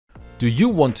Do you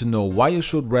want to know why you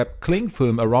should wrap cling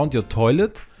film around your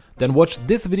toilet? Then watch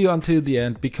this video until the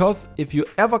end, because if you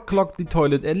ever clog the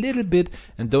toilet a little bit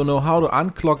and don't know how to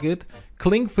unclog it,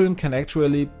 cling film can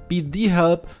actually be the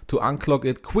help to unclog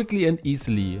it quickly and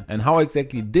easily. And how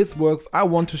exactly this works I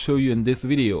want to show you in this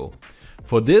video.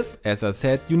 For this, as I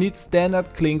said, you need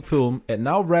standard cling film, and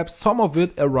now wrap some of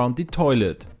it around the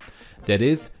toilet. That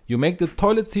is, you make the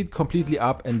toilet seat completely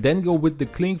up and then go with the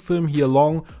cling film here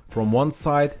along from one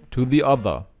side to the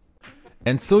other.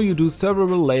 And so you do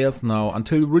several layers now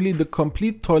until really the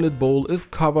complete toilet bowl is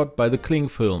covered by the cling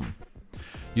film.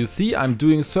 You see, I'm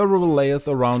doing several layers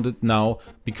around it now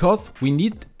because we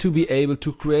need to be able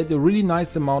to create a really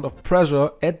nice amount of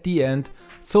pressure at the end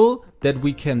so that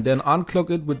we can then unclog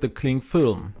it with the cling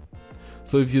film.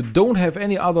 So if you don't have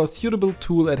any other suitable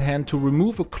tool at hand to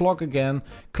remove a clog again,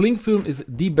 cling film is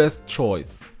the best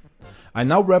choice. I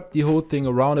now wrap the whole thing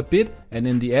around a bit, and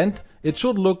in the end it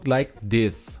should look like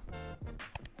this.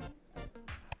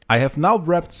 I have now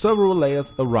wrapped several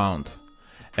layers around.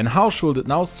 And how should it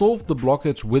now solve the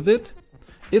blockage with it?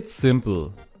 It's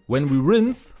simple. When we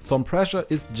rinse, some pressure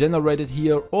is generated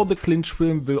here, or the cling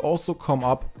film will also come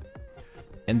up.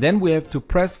 And then we have to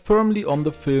press firmly on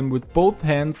the film with both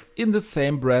hands in the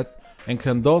same breath and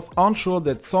can thus ensure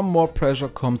that some more pressure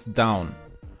comes down.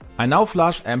 I now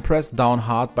flush and press down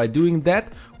hard. By doing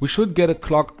that, we should get a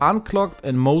clog unclogged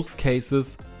in most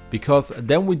cases, because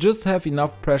then we just have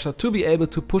enough pressure to be able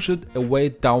to push it away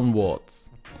downwards.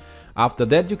 After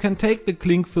that you can take the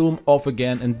cling film off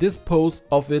again and dispose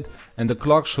of it, and the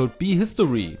clog should be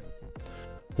history.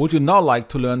 Would you now like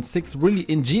to learn 6 really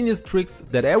ingenious tricks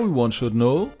that everyone should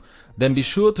know? Then be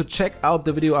sure to check out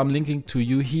the video I'm linking to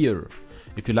you here.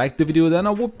 If you liked the video, then I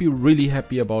would be really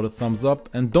happy about a thumbs up,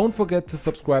 and don't forget to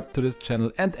subscribe to this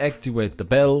channel and activate the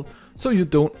bell so you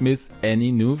don't miss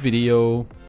any new video.